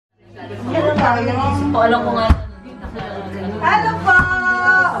Alam ko nga. Hello po!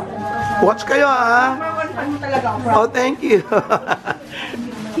 Watch kayo ha. Oh, thank you.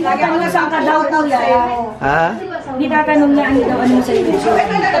 Lagi ako nasang ka-shoutout sa'yo. Ha? Hindi tatanong na ano sa iyo.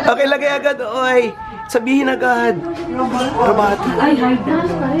 Okay, lagay agad. Oy, sabihin agad. Robato. Ay, hi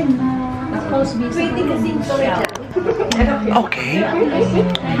dance pa rin. Pwede kasi Okay.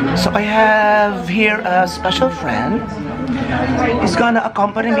 So I have here a special friend. He's gonna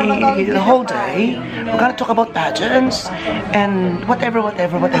accompany me the whole day. We're gonna talk about pageants and whatever,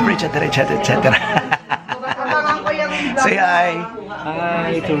 etc. Say hi.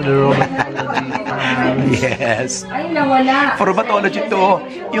 Hi to the Robatology. Yes. Ay, nawala. For Robatology to,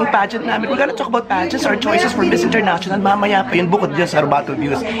 yung pageant namin, we're gonna talk about pageants, our choices for Miss International. Mamaya pa yun, bukod dyan sa Robato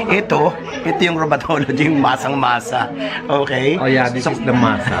Views. Ito yung Robatology, yung masang-masa. Okay? Oh yeah, this is the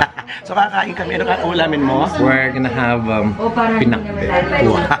masa. So kakain kami. Ano ulamin mo? We're gonna have pinakbet.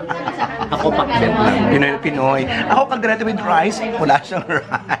 Ako pakbet lang. Pinoy. Ako kagreto with rice, wala siyang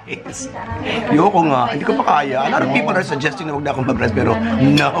rice. Yoko nga, hindi ko pa kaya. A lot of people are suggesting na huwag na akong mag-rice, pero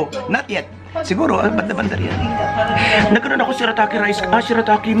no, not yet. Siguro, banda-banda yan. Nagkaroon ako shirataki rice,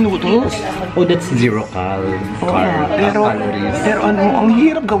 shirataki noodles. Oh, that's zero calories. Pero ano, ang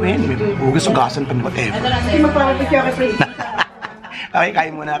hirap gawin. May hugas-hugasan pa, whatever. Okay,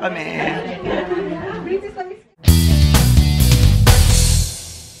 kain muna kami.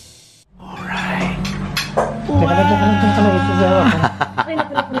 Alright.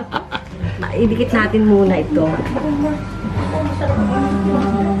 Idikit natin muna ito.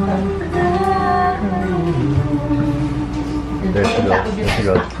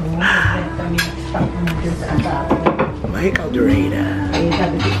 My caldereta.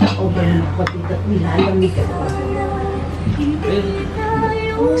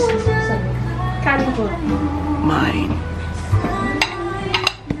 Mine.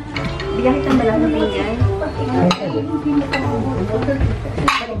 Bigyan kita malang ng pinggan.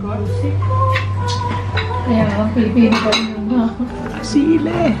 Kaya ang Pilipino pa rin yung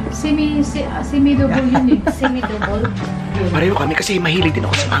Sile. semi-double yun eh. Semi-double. Pareho kami kasi mahilig din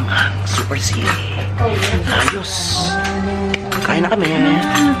ako sa manghang. Super sile. Ayos. Kain na kami.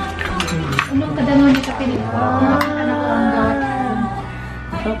 Anong kadangan ni Kapilip?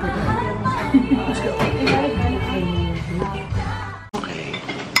 Okay.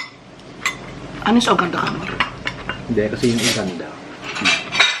 Ano sa Uganda ka mo? Hindi, kasi yung Uganda.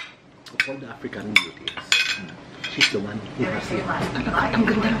 All the African beauties. She's the one who has it. Talaga, ang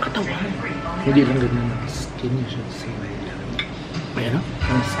ganda ng katawan. Hindi lang ganda ng skin niya siya. May ano?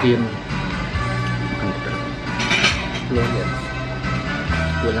 Ang skin. Flawless.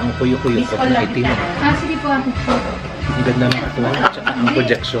 Walang kuyo-kuyo ko na itim. Sige po ako. Ang ganda ng katawan at saka ang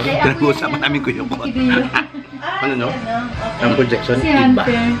projection. Pinag-uusapan namin ko yung ano no? Ang projection, Si iba.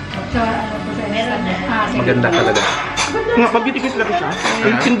 Hunter. Maganda talaga. Nga, pag-itikit lang siya.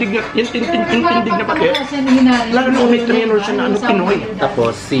 Yung tindig na pati. Lalo na may trainer siya na ano, Pinoy.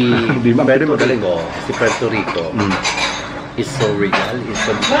 Tapos si Puerto Rico is so regal, is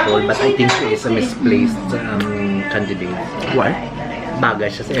so beautiful, but I think she is a misplaced candidate. Why? Bagay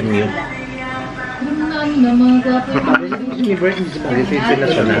siya sa MU. Ano na, mga gwapo. Hindi ba hindi siya bagay sa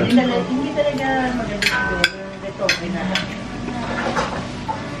international? Hindi talaga maganda ito.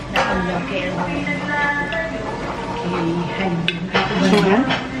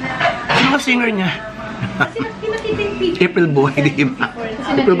 Sino ka singer niya? April Boy, di ba?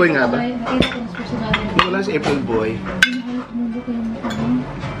 April Boy nga ba? Wala si April Boy.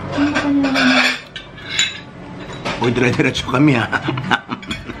 Uy, dire-diretso kami ha.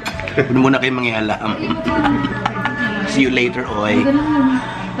 Huwag muna kayo mangialam. See you later, oy.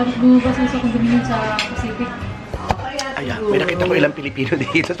 Tapos bumabas sa condominium sa Pacific. Ayan, may nakita ko ilang Pilipino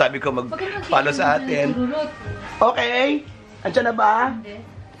dito. Sabi ko mag-follow sa atin. Okay. Andiyan na ba?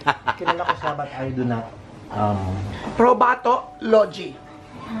 Kilala ko siya, but I do not. Robatology.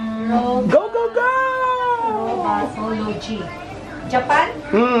 Go, go, go! Robatology. Japan?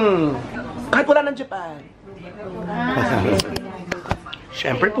 Kahit wala ng Japan.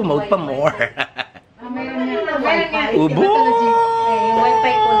 Siyempre, promote pa more. Ubo!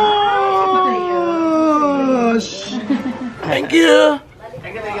 Wi-Fi ko Thank you!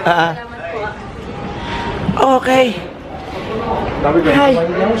 Okay. Hi.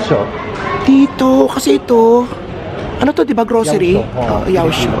 Dito, kasi ito, ano to, di ba grocery?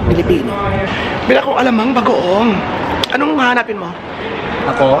 Yaosho, Pilipino. Bila kong alamang bagoong. Anong hanapin mo?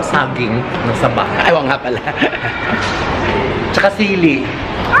 Ako, saging ng saba. Ayaw nga pala. Tsaka sili.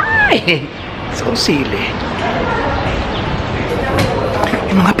 Ay! So, sili.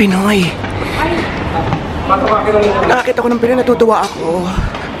 Yung mga Pinoy. Nakakita ko ng Pinoy, natutuwa ako.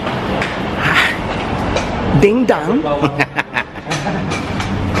 Ding dang.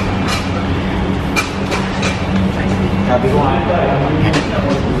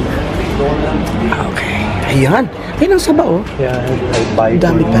 Okay. Ayan. Ayun ang saba, oh. Ang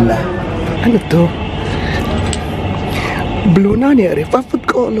dami pala. Ano to? Blue na niya. Food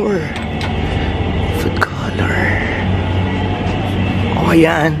color. Food color. Oh,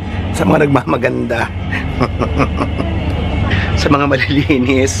 ayan. Sa mga nagmamaganda. Sa mga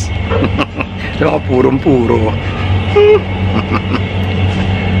malilinis. Sa mga purong-puro.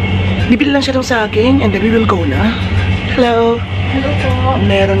 Bibili lang siya ng saging and then we will go na. Hello. Hello po.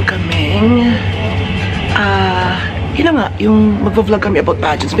 Meron kaming yun na nga, yung mag-vlog kami about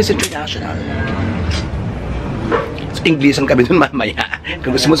pageants, Miss International. So, Englishan kami dun mamaya.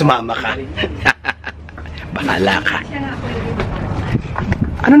 Kung gusto mo sumama ka. Bahala ka.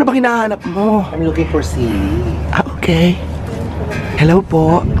 Ano na ba hinahanap mo? I'm looking for Silly. Okay. Hello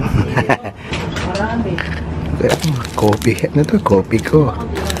po. Marami. Coffee. Ano to? Coffee ko.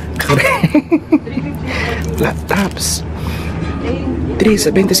 Flat tops.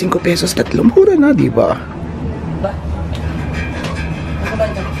 3.75 pesos tatlo. Mura na, di ba?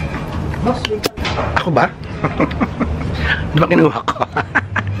 Ako ba? Di ba kinuha ko?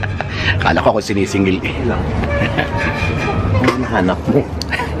 Kala ko ako sinisingil eh. Ang hanap mo.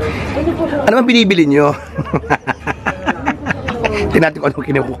 Ano man binibili nyo? Tingnan natin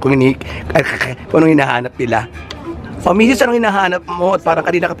kung anong hinahanap nila. O, misis, anong hinahanap mo? At parang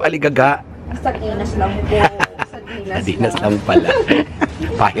kanina ka pa aligaga. Sardinas lang po. Sardinas lang pala.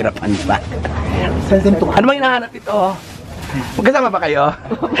 Pahirapan pa. Ano bang hinahanap ito? Magkasama ba kayo?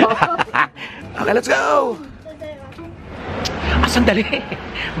 Okay, let's go! Sandali.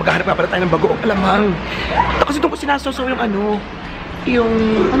 Maghahanap pa pala tayo ng bagoong alamang. Ito kasi itong sinasaw yung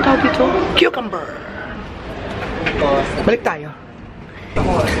ang tawag dito? Cucumber. Balik tayo.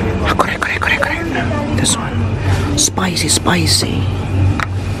 Correct. This one. Spicy.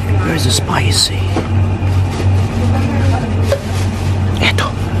 Where's the spicy? Eto.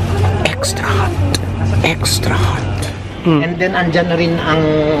 Extra hot. And then, andyan na rin ang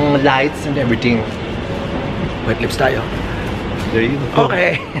lights and everything. White lips tayo. There you go.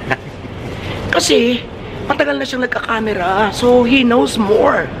 Okay. Kasi, matagal na siyang nagka-camera. So, he knows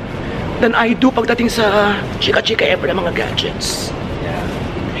more than I do pagdating sa chika-chika ever ng mga gadgets.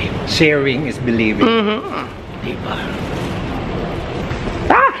 Sharing is believing. Diba?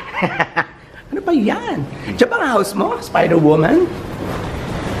 Ah! Ano ba yan? Diyan ba ang house mo? Spider-Woman?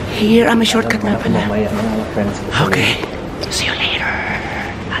 Here, may shortcut na pala. Okay. See you later,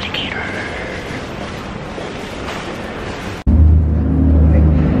 alligator.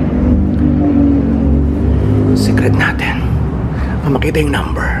 Secret natin. Makita yung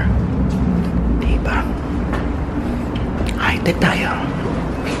number. Diba? High-tech tayo.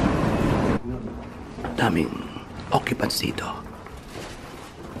 Daming occupants dito.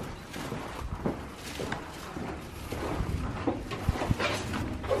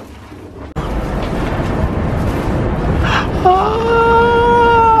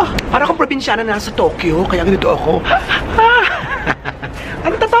 Para akong probinsyana na nasa Tokyo, kaya ganito ako.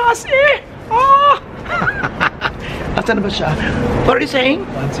 Ang tataas eh! Asan na ba siya? What are you saying?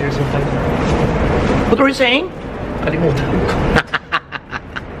 What are you saying? Kalimutan ko.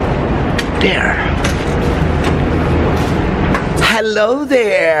 There. Hello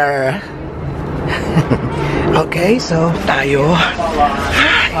there! Okay, so tayo.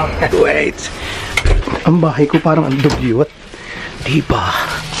 Wait. Ang bahay ko parang ang dugyot. Diba?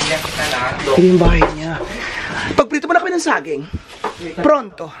 Ito yung bahay niya. Pagprito mo na kami ng saging.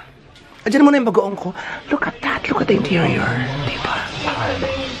 Pronto. Adyan mo na yung bagoong ko. Look at that. Look at the interior. Diba?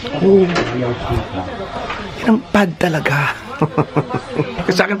 Oh. Yan ang pad talaga.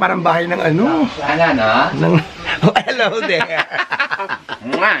 Kasi sa akin parang bahay ng ano. Ng, oh, hello there.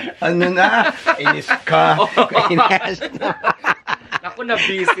 Ano na? Inis ka. Inis na. Ako na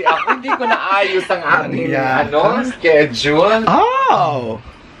busy ako. Hindi ko naayos ang aking schedule. Oh!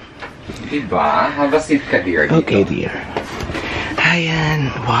 Diba? Have a seat ka, dear. Okay, dear.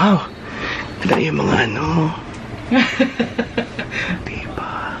 Ayan. Wow. Ano yung mga ano.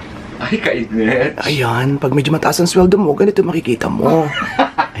 Diba? Ay, kainit. Ayan. Pag medyo mataas ang sweldo mo, ganito makikita mo.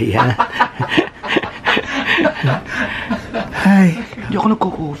 Ayan. Ay. Hindi ako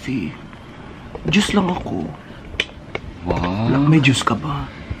nagko-coffee. Juice lang ako. Wow. May juice ka ba?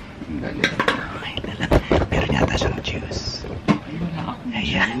 Galing. Ay, meron yata siyang juice.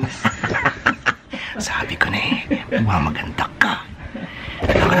 Ayan. Sabi ko na eh, maganda ka.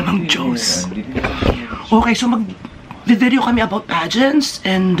 Wala ka namang juice. Okay, so mag-video kami about pageants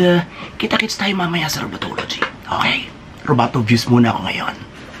and kita-kits tayo mamaya sa Robatology. Okay? Robato views muna ako ngayon.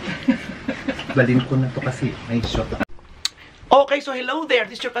 Balin ko na to kasi may shot. Okay, so hello there.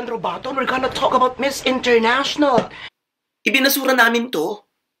 This is your friend Robato. We're gonna talk about Miss International. Ibinasura namin to.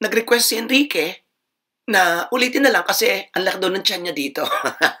 Nag-request si Enrique na ulitin na lang kasi ang laki daw ng tiyan niya dito.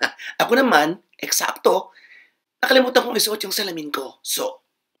 Ako naman, eksakto, nakalimutan kong isuot yung salamin ko. So,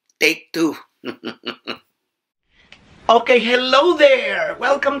 take 2. Okay, hello there.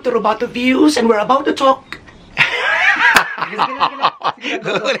 Welcome to Robato Views and we're about to talk...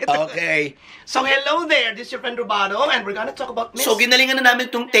 Okay. So, hello there. This is your friend Robato and we're gonna talk about Miss... So, ginalingan na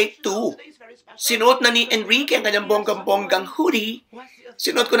namin itong take 2. Sinuot na ni Enrique ang kanyang bonggang-bonggang hoodie.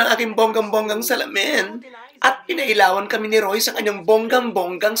 Sinuot ko ng aking bonggang-bonggang salamin. At pinailawan kami ni Roy sa kanyang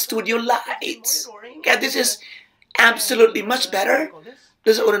bonggang-bonggang studio lights. Kaya this is absolutely much better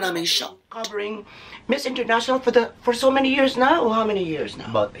doon sa una naming show. Covering Miss International for so many years now. How many years now?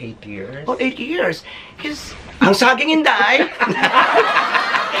 About 8 years. About 8 years. Ang saging Inday.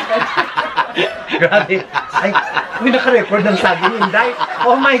 Grabe. Ay, may naka-record ng saging Inday.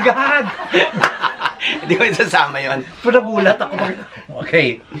 Oh my God! Hindi ko isasama yun. Pero nagulat ako.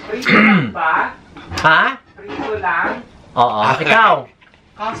 Okay. ba? Ha? Prito lang. Oo. Ikaw?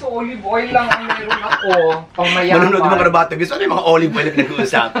 Kaso olive oil lang ang meron ako. Pangmayaman. Manunod yung mga Robato Views. Ano yung mga olive oil na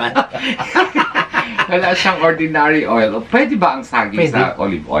nag-uusapan? Wala siyang ordinary oil. Pwede ba ang saging Pwede. sa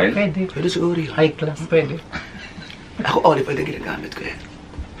olive oil? Pwede. Pwede siguro yun. High class. Pwede. Ako olive oil na ginagamit ko yan.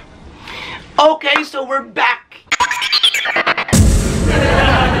 Okay, so we're back!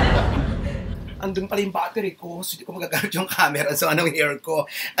 Andun pala yung battery ko, so hindi ko magagamit yung camera. So anong hair ko?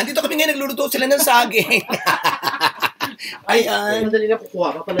 Andito kami ngayon, nagluluto sila ng saging. Ayan. Madali na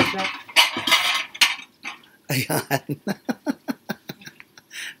kukuha ka pala siya. Ayan.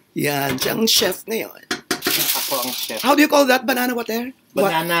 Yan, siyang chef ngayon. Ako ang chef. How do you call that? Banana what there?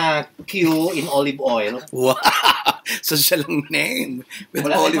 Banana Q in olive oil. Wow! Social name. With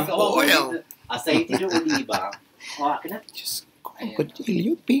olive oil. Aceite de oliva. Just could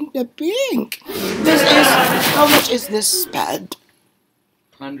you pink the pink. This is, how much is this pad?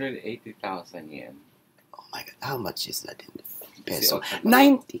 180,000 yen. Oh my God, how much is that in peso?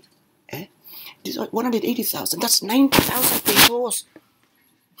 90. Eh? This is 180,000. That's 90,000 pesos.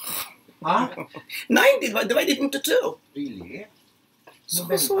 Huh? 90 divided into 2. Really? So.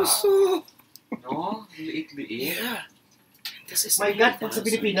 No? Liit-liit. Yeah. This is My God, pag sa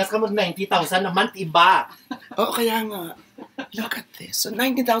Pilipinas ka mag 90,000 naman, iba. Oh, kaya nga. Look at this. So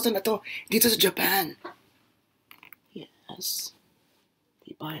 90,000 na to dito sa Japan. Yes.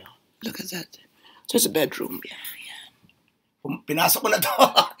 Diba? Look at that. So it's a bedroom. Yeah. Pinasok ko na to.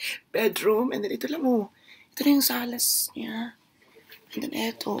 Bedroom. And then ito lang mo. Ito na yung salas niya. And then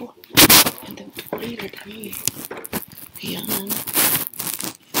ito. And then toilet. Ayan.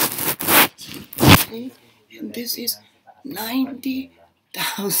 Okay. And this is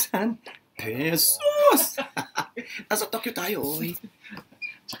 90,000 pesos. Nasa Tokyo tayo, oy.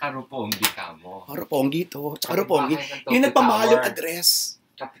 Tsaka Roppongi ka mo. Roppongi to. Tsaka Roppongi. Yung nagpamahal yung address.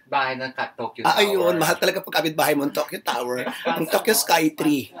 Kapitbahay ng Tokyo Tower. Ayun, mahal talaga pag kapitbahay mo ang Tokyo Tower. Ang Tokyo Sky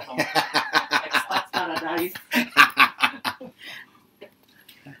Tree. Expats Paradise.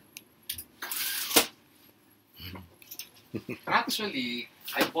 Actually,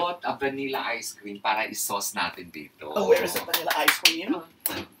 I bought a vanilla ice cream para i-sauce natin dito. Oh, where is the vanilla ice cream?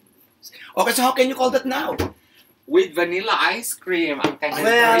 Okay, so how can you call that now? With vanilla ice cream. Ang kanyang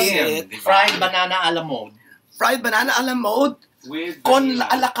Well, cream. it- Fried banana a la mode. Fried banana a la mode. With Con vanilla.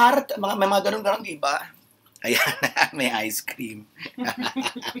 a la carte. May mga ganun-ganun, di ba? Ayan, may ice cream.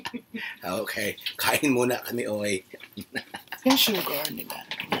 Okay, kain muna kami, oy. Yung sugar nila.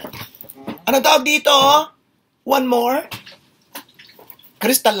 Ano tawag dito? One more?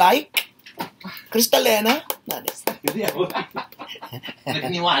 Crystal-like? Crystalena?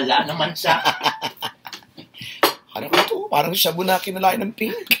 Nagniwala naman siya. Parang ito, parang shabu na kinulay ng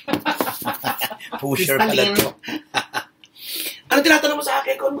pink. Pusher pala to. Ano tinatanong mo sa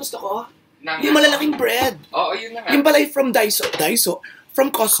akin kung gusto ko? Yung malalaking bread. Oo, yun na nga. Yung balay from Daiso. From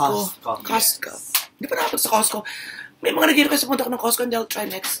Costco. Costco. Hindi pa nakapag sa Costco. May mga nagiging kasi punta ko ng Costco and they'll try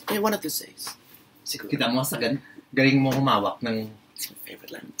next. One of these days. Siguro. Kita mo sa galing mo humawak ng Favorite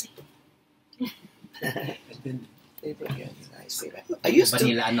lemon tea. I used to,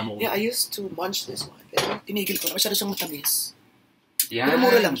 vanilla na mo. yeah, I used to munch this one. Pero tinigil ko na. Masyado siyang matamis. Yan. Pero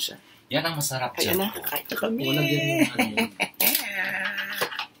mura lang siya. Yan ang masarap Ayan dyan. na, kain na kami. Walang ganyan ano.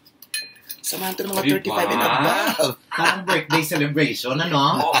 Samahan to ng mga Diba? 35 and above. Parang birthday celebration,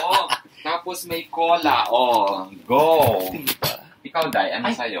 ano? Oo. Tapos may cola. Oh, go. Diba? Ikaw, Day, ano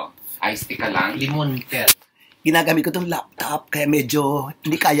Ay. sa'yo? Iced tea ka lang? Limon tea. Ginagamit ko tong laptop, kaya medyo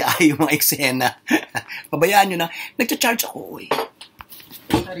hindi kaya yung mga eksena. Pabayaan nyo na. Nagcha-charge ako, eh.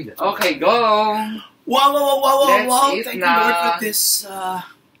 Okay, go! Wow, wow, wow, wow, wow, Let's wow. eat Thank you, na. Lord, for this,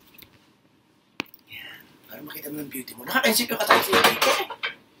 yan. Para makita mo ng beauty mo. Nakaka-insip yung katawan sa Enrique.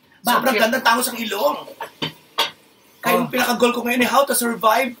 Sobrang gandang tangos ang ilong. Kaya yung pinaka-goal ko ngayon how to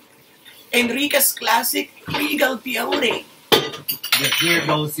survive Enrique's classic legal PLA. Here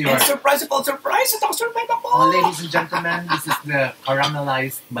goes your... And surprise upon surprise, at ako survive ako. Oh, ladies and gentlemen, this is the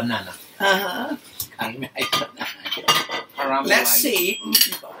caramelized banana. Let's see.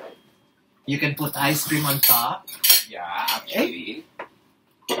 You can put ice cream on top Yeah, actually.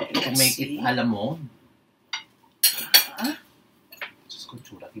 to make it alam mo. Diyos ko,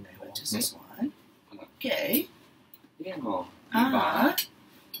 tsura, tinayo. Just this one. Okay. Yan mo. Diba?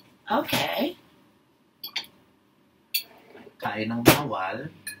 Okay. Kain ng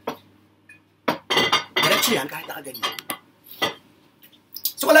bawal. Diretso yan, kahit nakaganyan.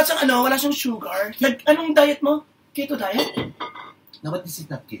 So wala siyang sugar. Anong diet mo? Keto diet? Na what is it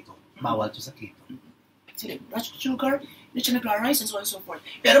not keto? Bawal to sa keto. Sige, wala siyang sugar, hindi siya nag-rice, and so on and so forth.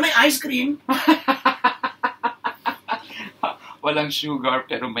 Pero may ice cream. Walang sugar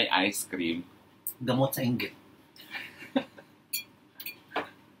pero may ice cream. Gamot sa inggit.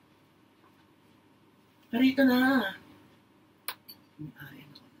 Pero ito na.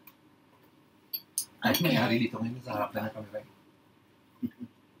 Ay, may hari dito ngayon sa harap na ng kamera.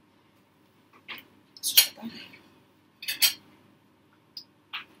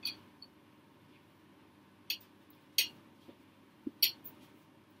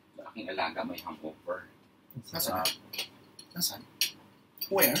 Sa aking alaga may hangover. Nasaan?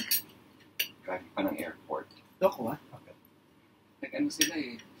 Where? Galing pa ng airport. Doko, Nag-ano sila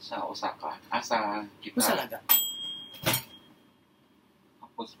sa Osaka. Sa kita. Masalaga.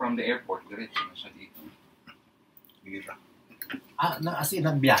 Tapos from the airport, diretso na siya dito. Bira. As in,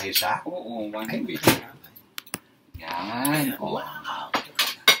 nagbiyahe siya? Oo, one week. Yan. Ayan, Oh. wow.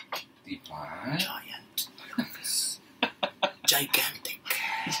 Diba? Giant. Gigantic.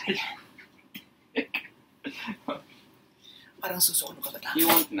 Parang suso ng kabataan. You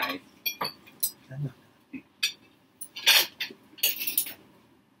want knife?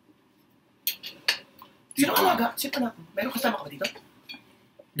 Sino alaga? Sino anak? Meron kasama ka ba dito?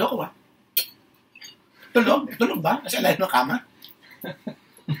 Doko, Tulog? Tulog ba? Kasi alayin ng kama?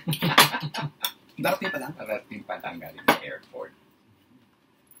 Darating pa lang. Parating pa lang galing sa airport.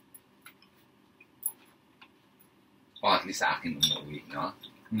 O at least sa akin umuwi, no?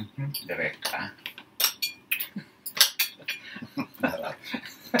 Direkta.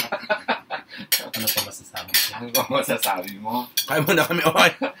 Ano pa masasabi siya? Ano ba masasabi mo? Kaya mo na kami,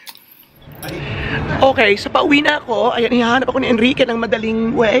 Okay, so pauwi na ako. Ayan, hihanap ako ni Enrique ng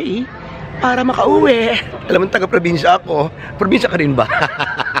madaling way para makauwi. Alam mo, taga-probinsya ako. Probinsya ka rin ba?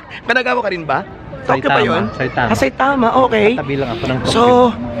 Managawa ka rin ba? Okay pa yun? Saitama. Saitama, okay. Tabi lang ako ng So,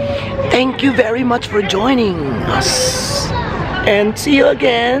 thank you very much for joining us. And see you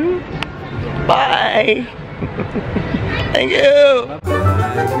again. Bye. Thank you.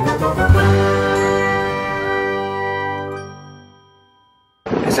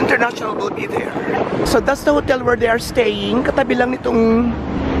 This international will be there. So that's the hotel where they are staying. Katabi lang nitong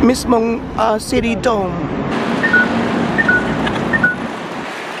mismong city dome.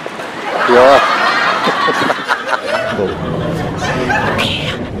 Okay,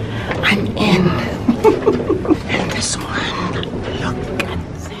 I'm in. And this one, look at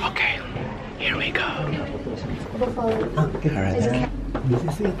this. Okay, here we go.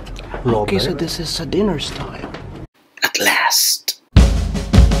 Okay, so this is a dinner style. At last.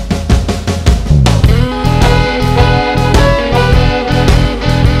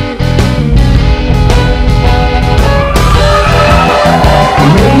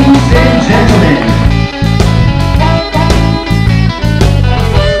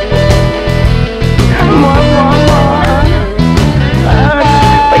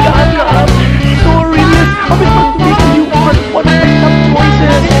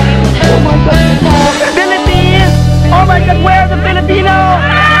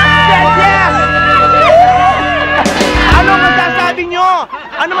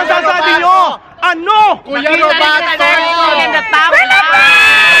 Ano masasabi nyo? Ano? Kuya Robatology! Tawa!